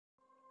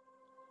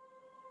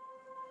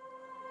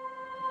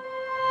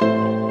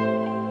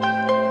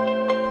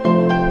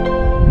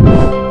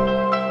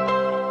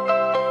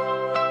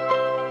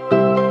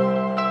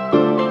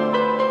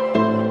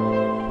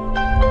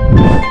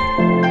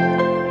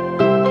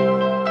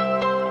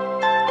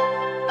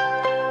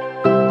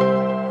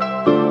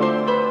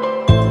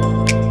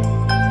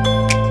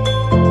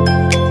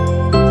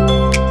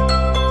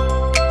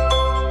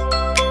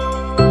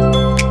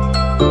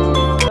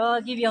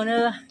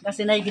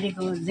गासै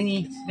नायगिरिखौ जोंनि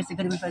गोसो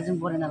गोरबोनिफ्राय जों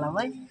बरायना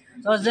लाबाय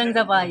स' जों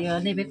जाबाय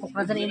नैबे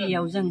क'क्राझार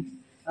एरियायाव जों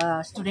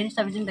स्टुडेन्ट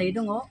हिसाबै जों दायो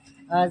दङ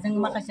जों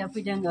माखासेया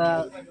फैदों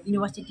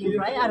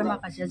इउनिभार्सिटिनिफ्राय आरो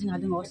माखासेया जोंहा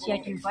दङ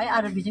CIT निफ्राय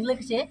आरो बेजों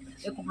लोगोसे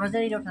बे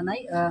क'क्राझार एरियायाव थानाय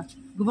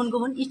गुबुन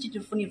गुबुन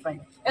इनस्टिटिउटफोरनिफ्राय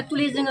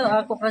एक्चुवेलि जोङो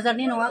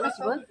क'क्राझारनि नङा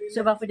गासिबो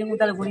सोरबा फैदों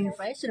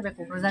उदालगुरिनिफ्राय सोरबा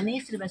क'क्राझारनि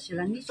सोरबा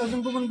चिरांनि स'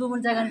 जों गुबुन गुबुन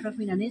जायगानिफ्राय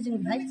फैनानै जों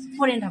बेहाय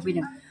फरायनो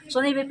थाफैदों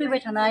स' नैबे फैबाय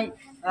थानाय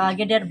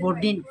गेदेर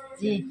बरदिन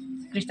जि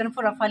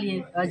खृष्टानफोरा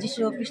फालियो जिसु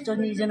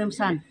ख्रिस्ट'नि जोनोम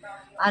सान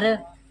आरो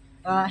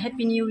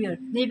हेपि निउ इयार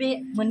नैबे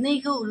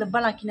मोननैखौ लोब्बा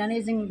लाखिनानै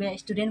जों बे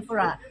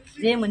स्टुडेन्टफोरा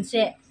जे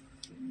मोनसे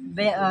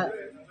बे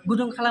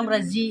गुदुं खालामग्रा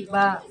जि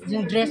बा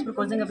जों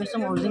ड्रेसफोरखौ जोङो बे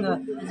समाव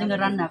जोङो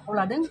राननो आखायाव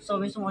लादों स'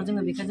 बे समाव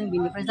जोङो बेखौ जों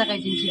बेनिफ्राय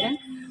जागायजेनसिगोन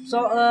स'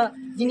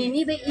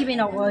 दिनैनि बे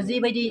इभेन्टआव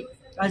जिबायदि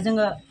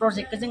जोङो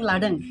प्रजेक्टखौ जों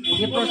लादों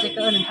बे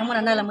प्रजेक्टखौ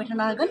नोंथांमोना नायलांबाय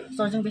थानो हागोन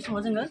स' जों बे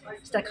समाव जोङो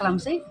स्टार्ट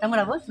खालामसै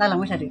नोंथांमोनाबो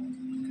नायलांबाय थादो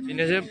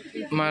बेनो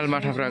माल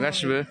माथाफ्रा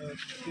गासिबो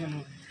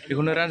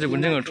बेखौनो रानजोबगोन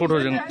जोङो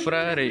टट'जों फुरा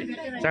ओरै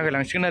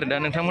जागायलांसिगोन आरो दा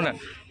नोंथांमोना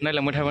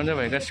नायलांबाय थाबानो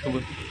जाबाय गासिखौबो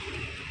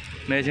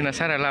नै जोंना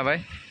सारा लाबाय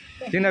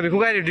जोंना बेखौ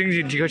गारियाव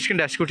दिखांसिगोन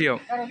दा स्कुटियाव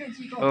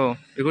औ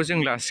बेखौ जों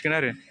लासिगोन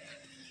आरो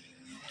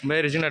ओमफ्राय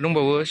ओरै जोंना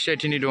दंबावो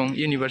CIT-नि दं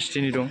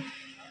इउनिभार्सिटिनि दं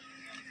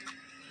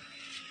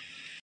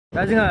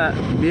दा जोंहा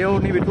बेयाव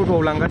नैबे टट'आव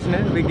लांगासिनो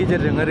बे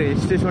गेजेरजों ओरै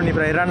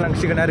स्टेसननिफ्राय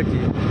रानलांसिगोन आरोखि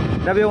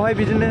दा बेवहाय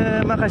बिदिनो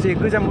माखासे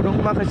गोजामबो दं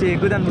माखासे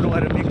गोदानबो दं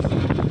आरो मिक्स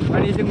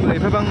माने जोंबो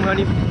एफाबां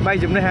माने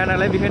बायजोबनो हाया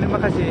नालाय बेखायनो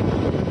माखासे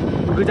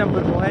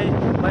गोजामफोरखौहाय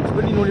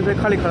मानसिफोरनि न'निफ्राय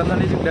कालेक्ट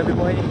खालामनानै जों दा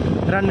बेखौहाय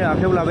राननो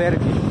आखायाव लाबाय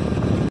आरोखि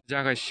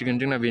जागायसिगोन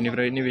जोंना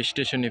बेनिफ्राय नैबे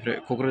स्टेसननिफ्राय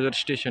क'क्राझार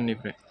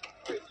स्टेसननिफ्राय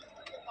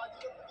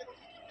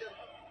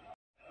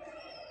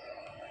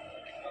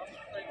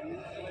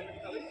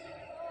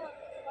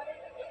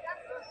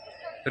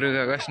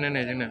रोगागासिनो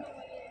नै जोंना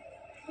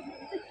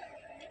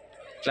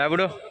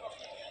लाबोद'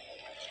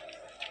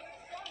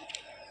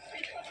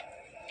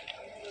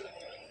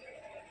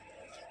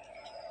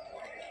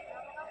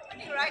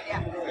 Right,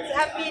 yeah. So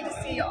happy to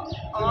see you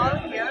all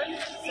here.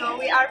 So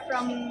we are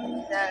from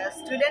the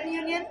student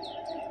union,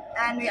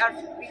 and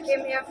we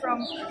came here from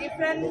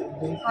different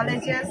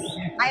colleges.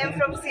 I am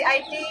from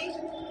CIT,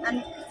 and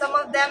some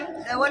of them,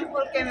 the one who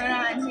came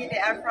around and here,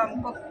 they are from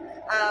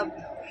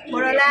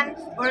Boroland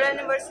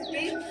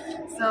University.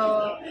 So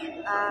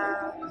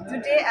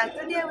today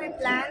we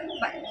plan,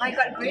 by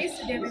God's grace,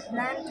 today we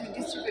plan to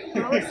distribute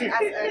clothes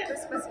as a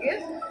Christmas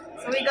gift.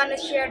 So we're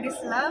gonna share this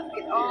love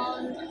with all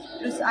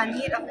those who are in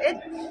need of it.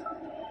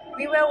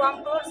 We wear warm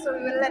clothes, so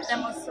we will let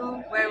them also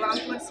wear warm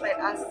clothes like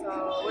us. So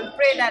we'll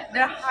pray that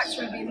their hearts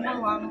will be more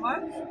warmer,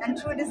 and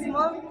through this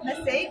small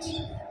message,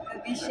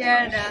 we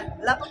share the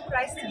love of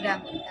Christ to them.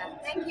 Yeah.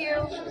 Thank you.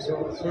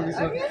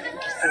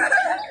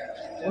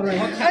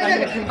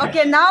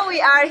 Okay, now we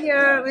are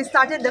here. We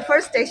started the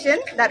first station,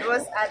 that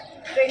was at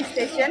train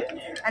station,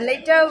 and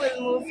later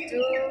we'll move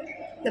to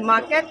the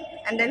market,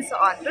 and then so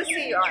on. We'll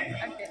see you on.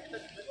 Okay.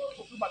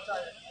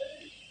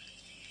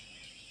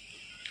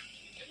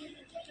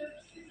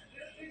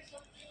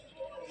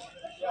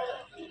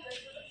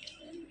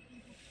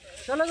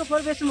 स'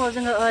 लोगोफोर बे समाव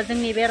जोङो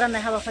जोंनि बे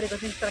राननाय हाबाफारिखौ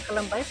जों start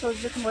खालामबाय स'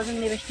 बे समाव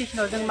जोंनि बे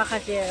स्टेसनाव जों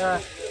माखासे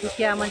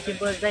दुखिया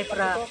मानसिफोर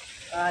जायफोरा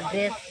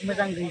ड्रेस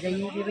मोजां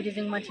गैजायै बेबायदि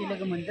जों मानसि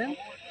लोगो मोन्दों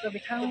स'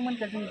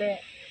 बिथांमोनखौ जों बे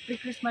प्रि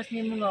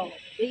ख्रिस्टमासनि मुङाव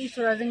बे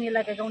इसोरा जोंनि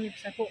लागै गावनि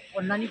फिसाखौ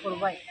अननानै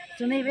हरबाय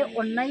स' नैबे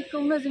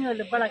अननायखौनो जोङो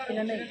लोब्बा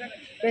लाखिनानै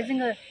बे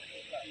जोङो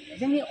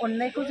जोंनि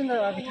अननायखौ जोङो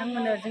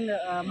बिथांमोननो जोङो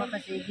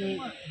माखासे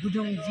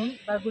गुदुं जि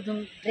बा गुदुं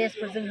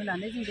ड्रेसफोर जों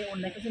होनानै जों बे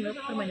अननायखौ जोङो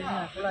फोरमायनो जों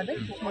आखायाव लादों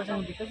बे समाव जों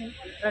बेखौ जों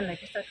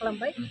राननायखौ स्टार्ट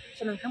खालामबाय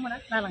स' नोंथांमोना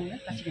नालांनो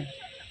हासिगोन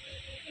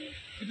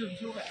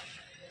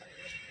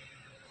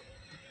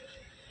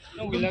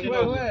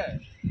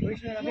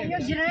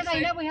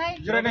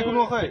जिरायनायखौ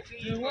नुवाखै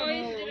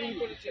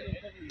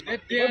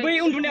बै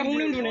उन्दुनाया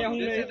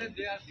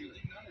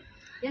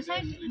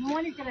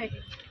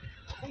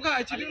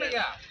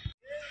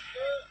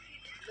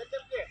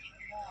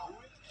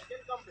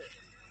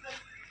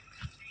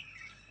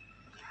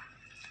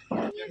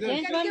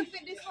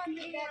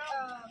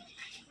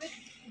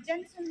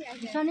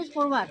This one is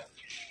for what?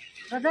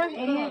 Brother,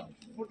 any?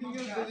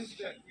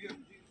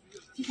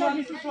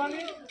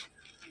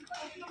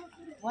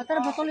 Water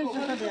bottle is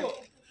also there.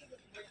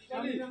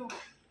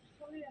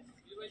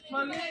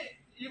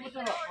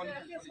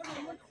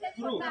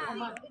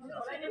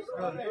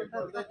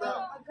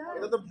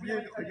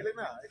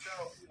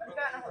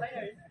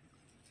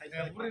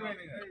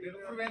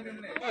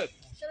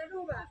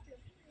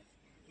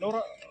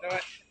 Laura,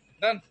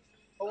 done.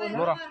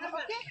 Laura.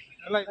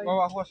 Like,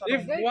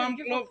 if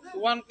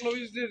one clove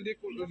is there, they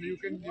could, you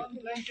can give.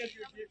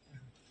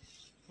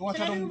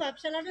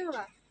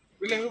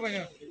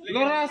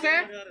 Laura, say?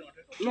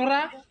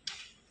 Laura?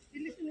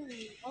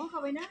 Oh,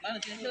 kawin na?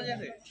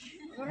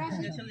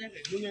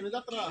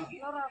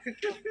 Laura,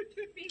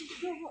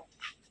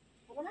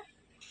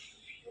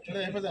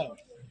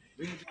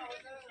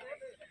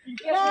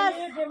 Yes,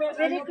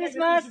 Merry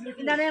Christmas.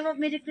 In the name of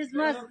Merry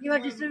Christmas, you are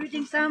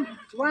distributing some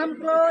warm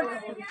clothes,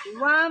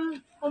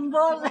 warm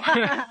kumbol.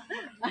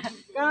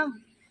 Come.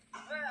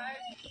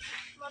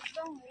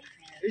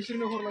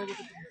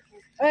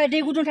 दै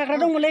गुदुं थाग्रा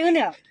दंमोनलै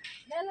होनो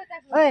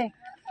ओइ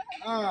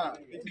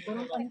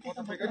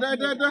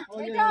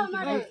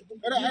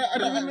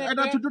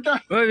ada cututa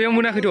yang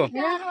monakhai to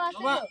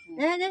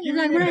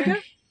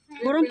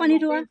गरम पानी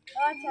to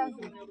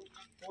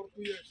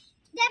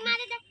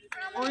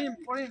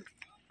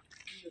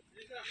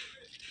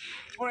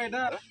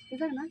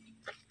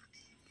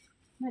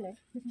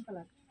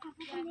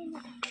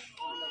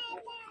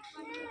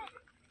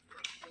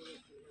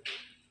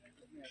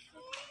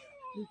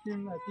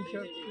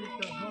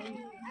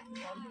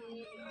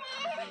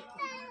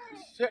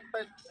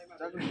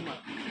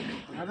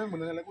Ada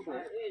benar lagi tu.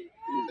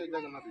 Kita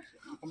jangan habis.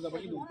 Kamu dah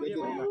bagi dulu.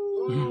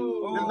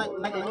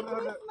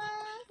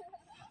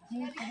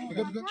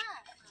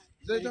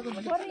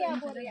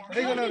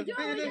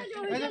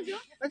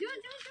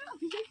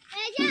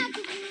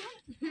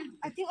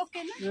 I think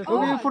okay na?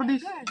 Okay for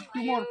this.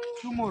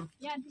 Two more.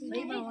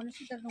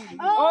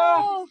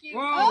 Oh.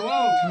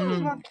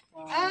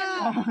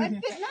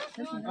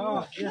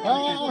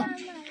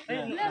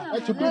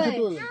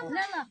 Cutul.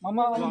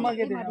 Mama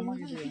gede.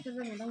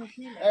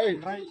 Eh,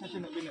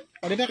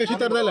 ada ke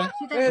sitar dah lah.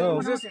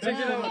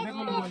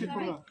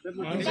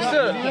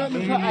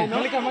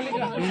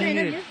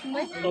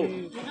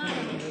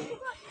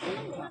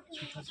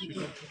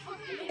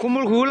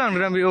 Kumul gulang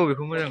dalam bio be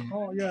kumul.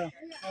 Oh ya.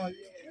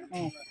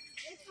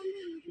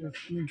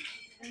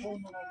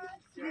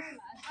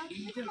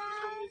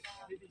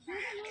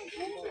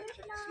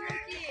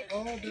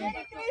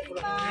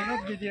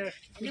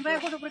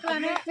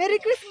 Merry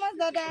Christmas,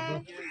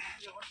 Dada.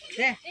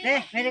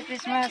 Merry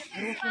Christmas.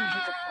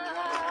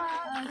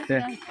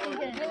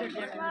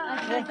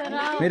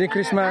 Merry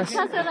Christmas.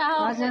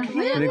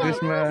 Merry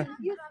Christmas.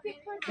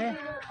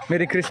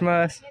 Merry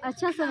Christmas.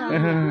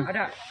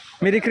 Ada.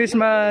 Merry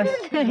Christmas.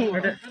 Merry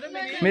Christmas.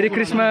 Merry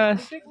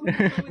Christmas.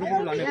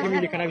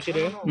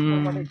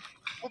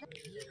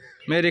 Okay,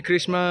 Merry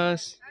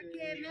Christmas.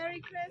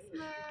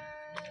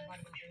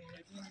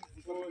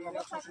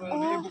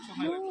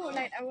 Oh,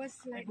 like I was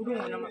like.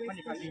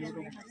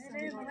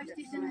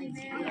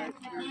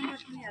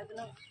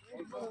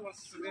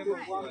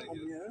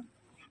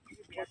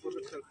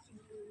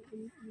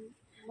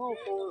 No,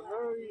 for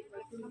her.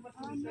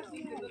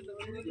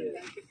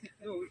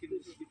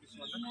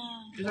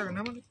 Bisa kan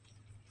nama?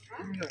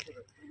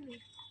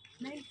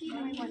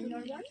 1991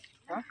 your one?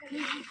 Hah?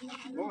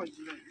 Oh,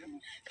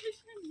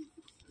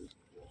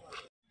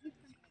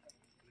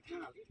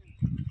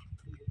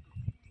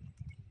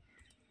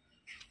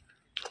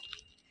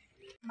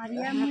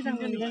 Maria मोजां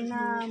मोनदोंना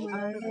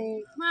मोनाखै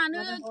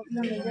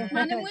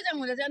मानो मोजां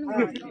mono जानो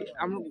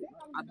हम लोग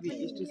आदमी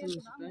station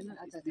में सुना है ना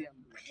अच्छा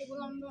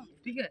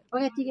ठीक है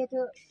ओके ठीक है तो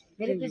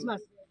मेरी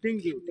क्रिसमस थैंक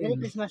यू मेरी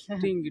Christmas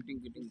thank you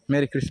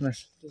Merry Christmas.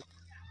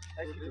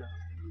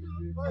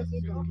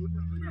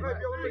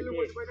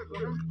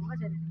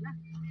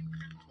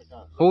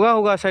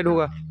 होगा शायद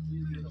होगा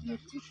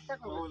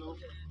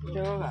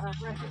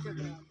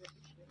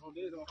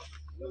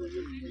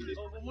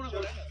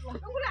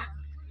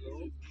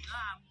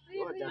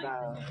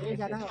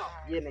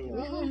ये नहीं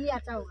ये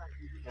अच्छा होगा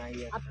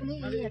अपने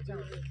ये अच्छा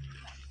होगा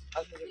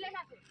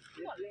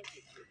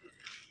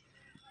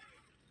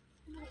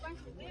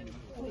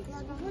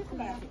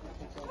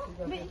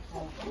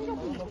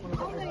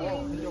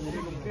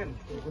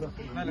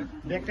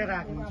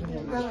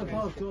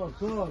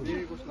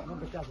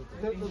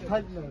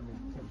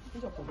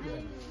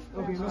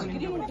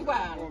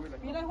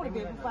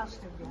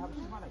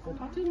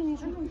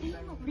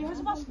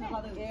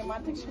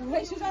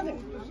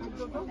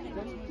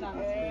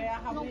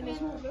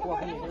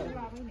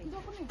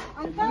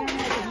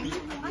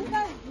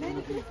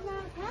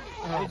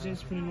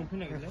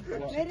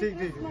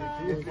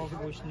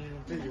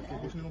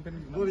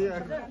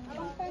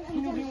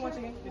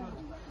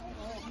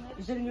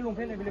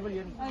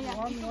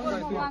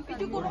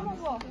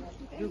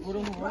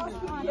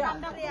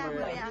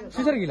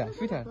Sweater gila,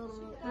 sweater.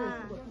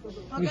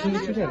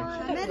 Sweater.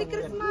 Merry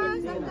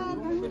Christmas, Uncle.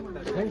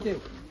 Thank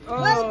you.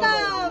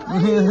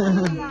 Welcome.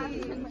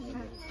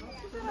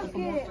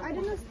 Okay, I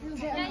don't know still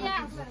there.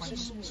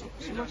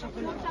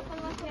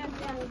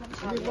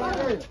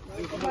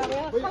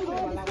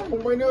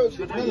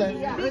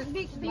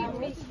 Big.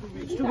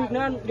 It's too big,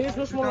 man. There's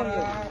no small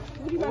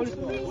one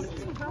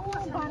here.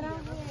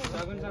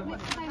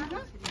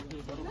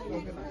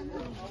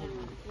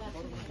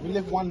 we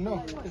left one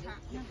no.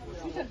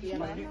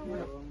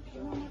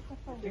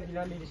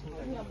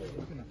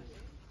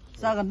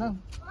 जागोन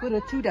बोरो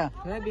थुदा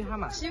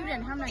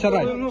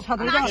Sarai.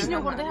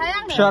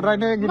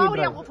 Sarainya gini.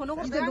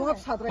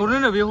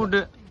 Hurne be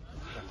hurde.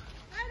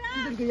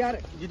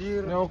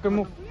 Ya oke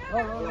mu.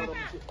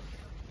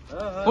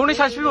 Hone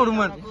sasbi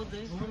hurman.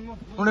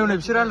 Hone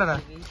bisir alara.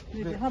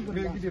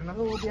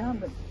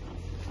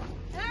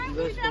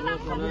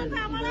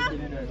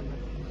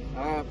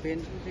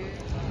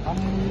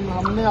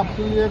 हमने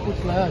आपके लिए कुछ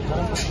लाया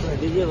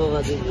दीजिए बाबा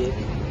दीजिए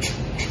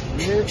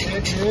ये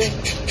एक है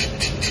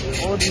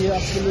और ये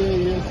आपके लिए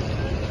ये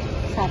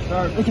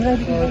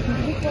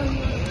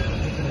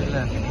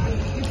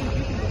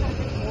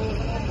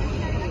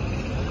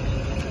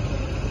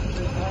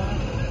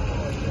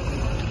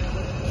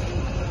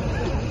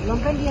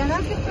लॉन्ग दिया ना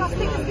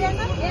प्लास्टिक दिया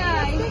ना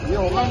ये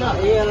होगा ना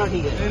ये वाला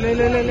ठीक है ले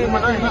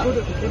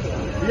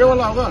ये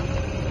वाला होगा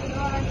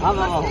हाँ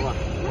बाबा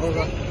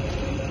होगा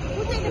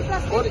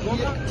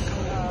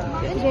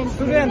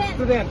स्टूडेंट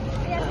स्टूडेंट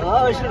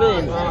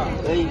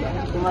वही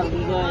तुम्हारा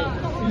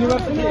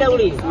यूनिवर्सिटी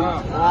जाऊँगी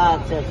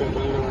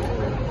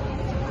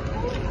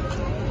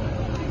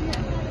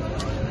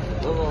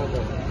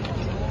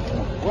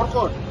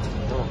अच्छा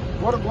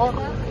मोर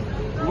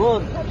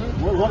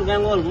घर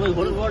बेंगल मैं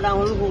घर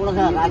डाउन पकड़ा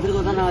था रात्रि को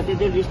था ना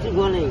डिस्ट्रिक्ट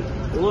हुआ नहीं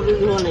वो भी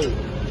हुआ नहीं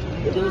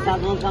ये तो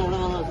 7 month काम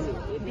करना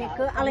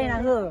बेखौ आलायना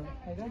हो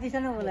बिदि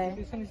सानांगौलाय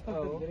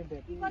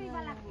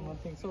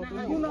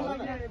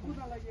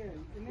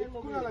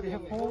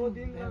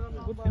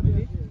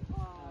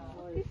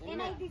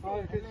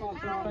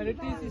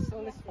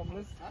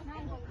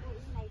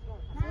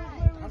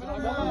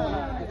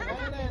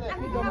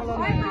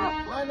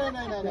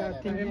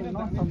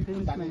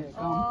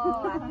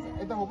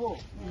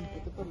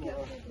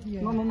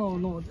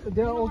No.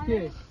 They are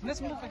okay.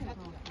 Let's move.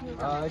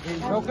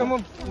 Okay,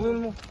 move. We'll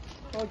move.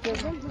 Okay.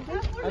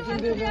 I think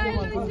they will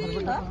want to.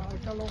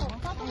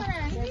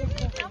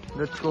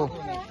 Let's go.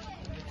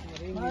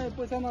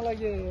 पैसा ना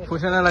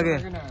लगे.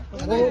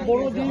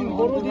 बोरो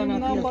दिन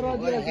नाम बड़ा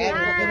दिया.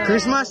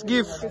 Christmas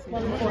gift.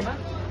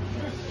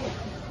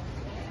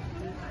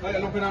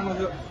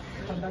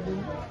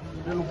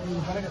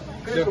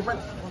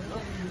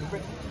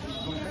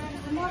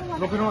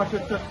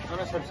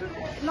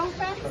 long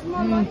pants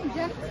small one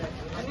just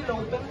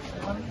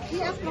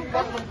yes long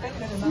pants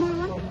small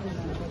one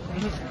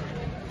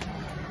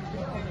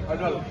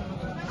adult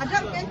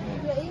kan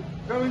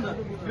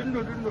Didn't.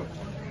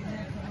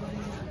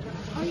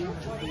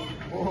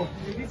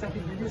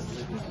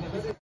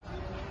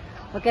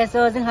 Oke,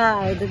 so जोंहा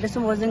बे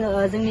समाव जोङो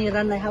जोंनि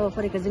राननाय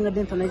हाबाफारिखौ जोङो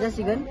दोनथ'नाय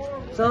जासिगोन।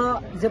 स'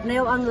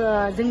 जोबनायाव आङो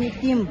जोंनि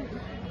टीम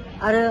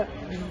आरो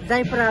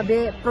जायफोरा बे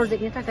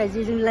प्रजेक्टनि थाखाय जि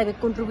जोंनि लागै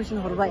कन्ट्रिबिउसन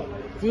हरबाय,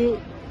 जि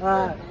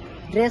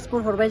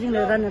ड्रेसफोर हरबाय जोंनो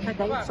राननो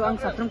थाखाय, स' आं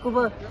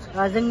साफ्रोमखौबो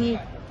जोंनि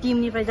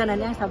टीमनिफ्राय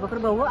जानानै आं साबायखर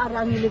बावो आरो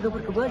आंनि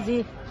लोगोफोरखौबो जि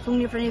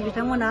फुंनिफ्रायनो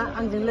बिथांमोना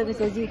आंजों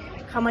लोगोसे जि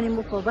खामानि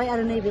मावफाबाय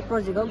आरो नैबे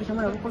प्रजेक्टआव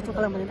बिथांमोनाबो खस्थ'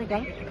 खालामनायनि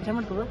थाखाय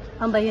बिथांमोनखौबो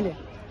हामबाय होनो।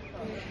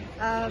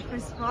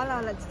 First of all,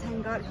 I'd like to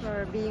thank God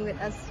for being with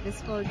us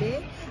this whole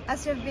day.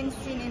 As you've been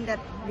seen in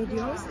that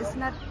videos, it's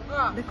not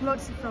the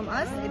clothes from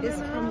us, it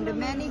is from the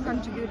many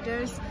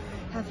contributors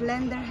have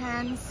lent their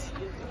hands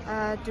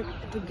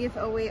to give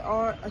away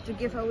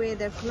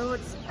their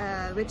clothes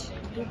which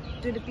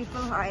to the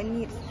people who are in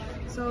need.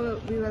 So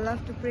we will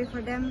love to pray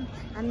for them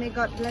and may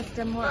God bless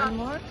them more and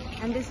more.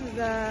 And this is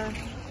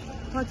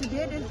for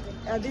today,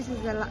 this is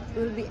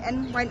will be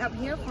wind up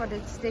here for the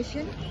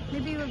station.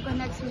 Maybe we'll go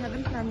next. We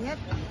haven't planned yet,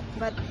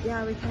 but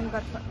yeah, we thank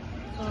God for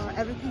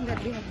everything that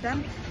we have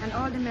done, and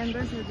all the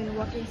members have been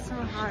working so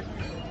hard.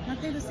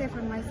 Nothing to say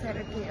from my side.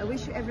 Okay, I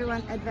wish you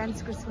everyone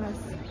advanced Christmas.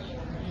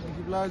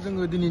 बिदिब्ला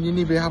जोङो दिनैनि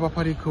नैबे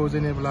हाबाफारिखौ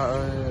जेनेब्ला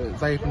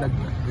जायफोरना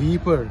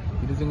गैयिफोर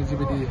बिदि जों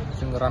जिबायदि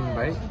जों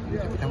रानबाय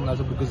बिथांमोना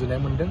जोबोद गोजोननाय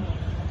मोनदों।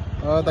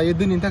 दायो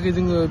दिनैनि थाखाय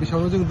जोङो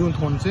बेसेबावनो जों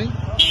दोनथ'नोसै।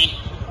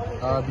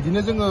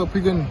 बिदिनो जोङो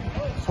फैगोन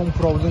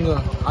समफोराव जोङो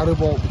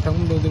आरोबाव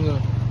बिथांमोनजों जोङो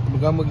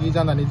मोगा-मोगि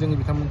जानानै जोङो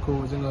बिथांमोनखौ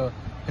जोङो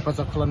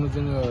हेफाजाब खालामनो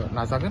जोङो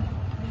नाजागोन।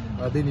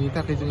 दिनैनि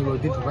थाखाय जोङो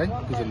दोनथ'बाय।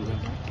 गोजोनथों।